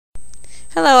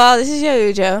Hello all, this is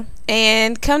Yo,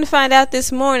 and come to find out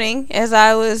this morning as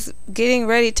I was getting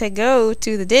ready to go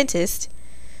to the dentist,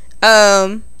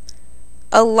 a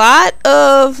lot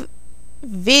of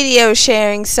video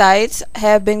sharing sites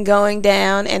have been going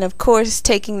down and of course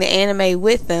taking the anime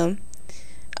with them.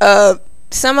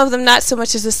 Some of them not so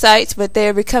much as the sites, but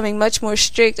they're becoming much more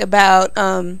strict about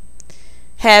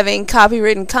having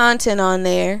copywritten content on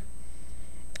there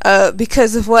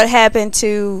because of what happened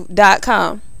to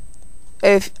 .com.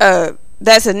 If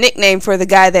that's a nickname for the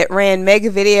guy that ran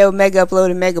Mega Video, Mega Upload,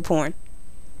 and Mega Porn.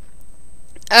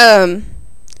 You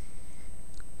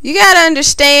gotta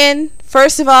understand,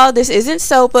 first of all, this isn't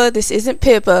SOPA, this isn't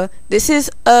PIPA. This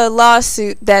is a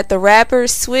lawsuit that the rapper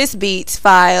Swizz Beatz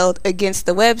filed against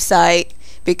the website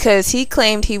because he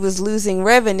claimed he was losing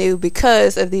revenue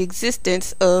because of the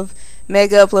existence of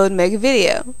Mega Upload and Mega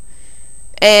Video.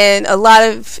 And a lot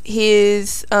of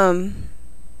his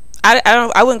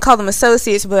I wouldn't call them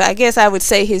associates, but I guess I would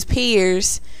say his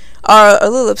peers are a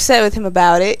little upset with him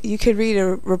about it. You could read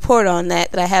a report on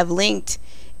that I have linked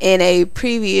in a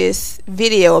previous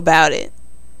video about it.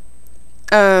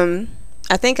 I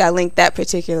think I linked that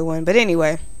particular one, but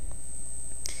anyway.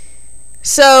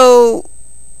 So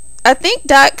I think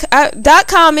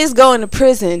 .com is going to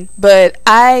prison, but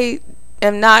I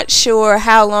am not sure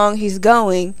how long he's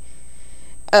going.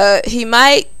 He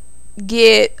might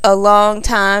get a long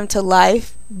time to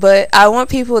life, but I want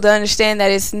people to understand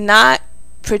that it's not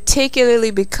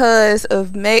particularly because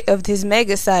of his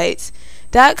mega sites.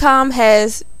 .com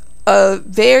has a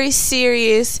very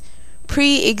serious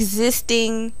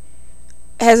pre-existing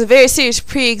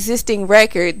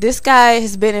record. This guy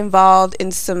has been involved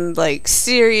in some like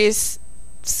serious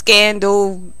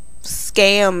scam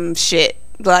shit,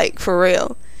 like for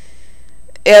real.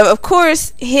 Of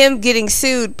course, him getting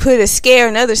sued put a scare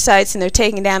in other sites and they're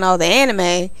taking down all the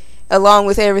anime along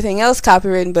with everything else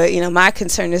copywritten, but my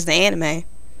concern is the anime.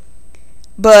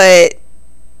 But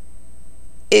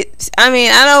it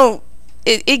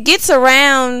gets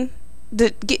around,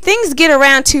 things get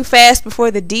around too fast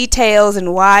before the details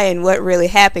and why and what really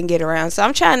happened get around. So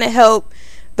I'm trying to help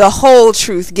the whole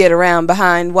truth get around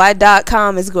behind why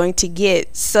 .com is going to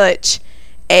get such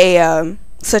a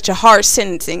harsh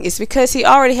sentencing. It's because he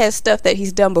already has stuff that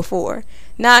he's done before,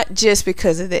 not just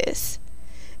because of this.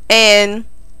 And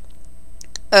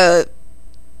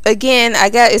again,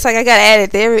 I got to add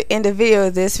at the end of the video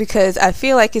of this because I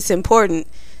feel like it's important.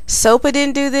 SOPA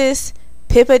didn't do this,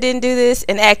 PIPA didn't do this,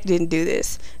 and ACTA didn't do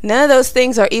this. None of those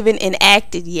things are even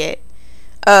enacted yet.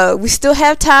 We still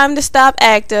have time to stop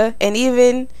ACTA, and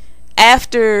even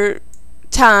after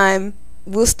time,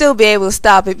 we'll still be able to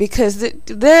stop it because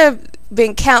there have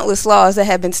been countless laws that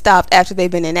have been stopped after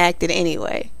they've been enacted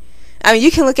anyway. I mean, you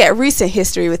can look at recent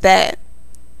history with that.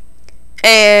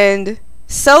 And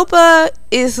SOPA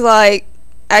is like,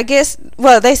 I guess,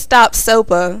 well, they stopped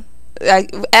SOPA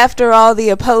after all the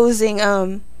opposing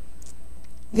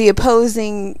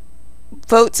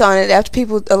votes on it.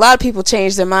 After a lot of people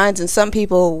changed their minds, and some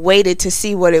people waited to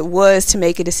see what it was to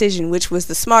make a decision, which was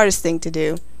the smartest thing to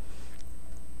do.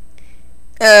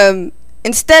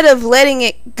 Instead of letting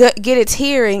it get its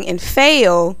hearing and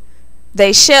fail,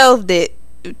 they shelved it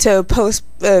to post.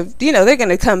 They're going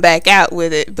to come back out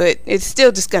with it, but it's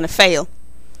still just going to fail.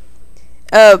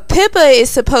 PIPA is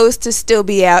supposed to still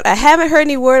be out. I haven't heard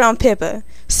any word on PIPA.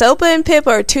 SOPA and PIPA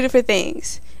are two different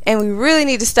things, and we really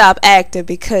need to stop ACTA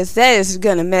because that is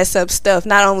going to mess up stuff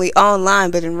not only online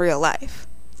but in real life.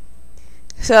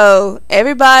 So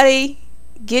everybody,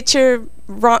 get your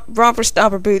romper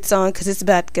stomper boots on because it's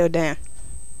about to go down.